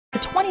The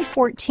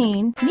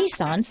 2014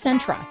 Nissan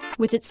Sentra.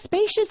 With its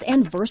spacious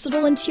and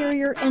versatile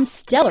interior and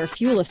stellar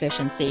fuel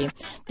efficiency,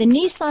 the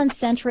Nissan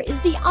Sentra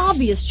is the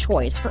obvious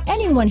choice for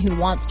anyone who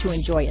wants to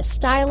enjoy a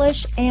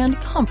stylish and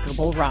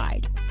comfortable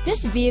ride.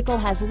 This vehicle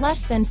has less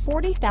than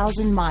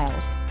 40,000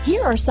 miles.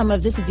 Here are some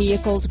of this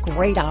vehicle's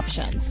great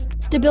options: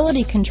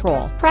 stability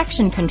control,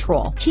 traction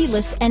control,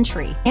 keyless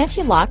entry,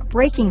 anti-lock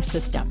braking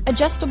system,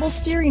 adjustable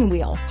steering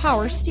wheel,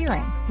 power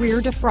steering, rear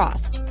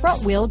defrost,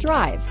 front wheel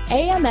drive,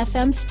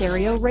 AM/FM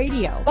stereo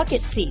radio,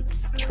 bucket seats,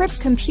 trip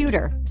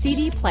computer,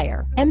 CD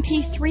player,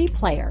 MP3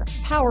 player,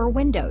 power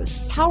windows,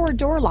 power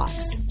door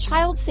locks,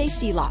 child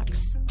safety locks,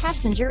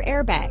 passenger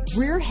airbag,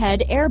 rear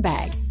head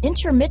airbag,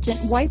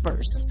 intermittent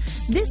wipers.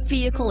 This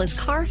vehicle is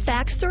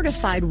CARFAX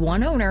certified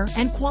one owner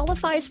and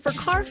qualifies for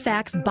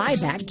CARFAX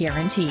buyback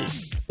guarantee.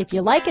 If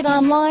you like it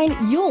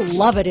online, you'll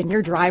love it in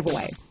your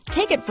driveway.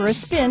 Take it for a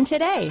spin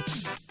today.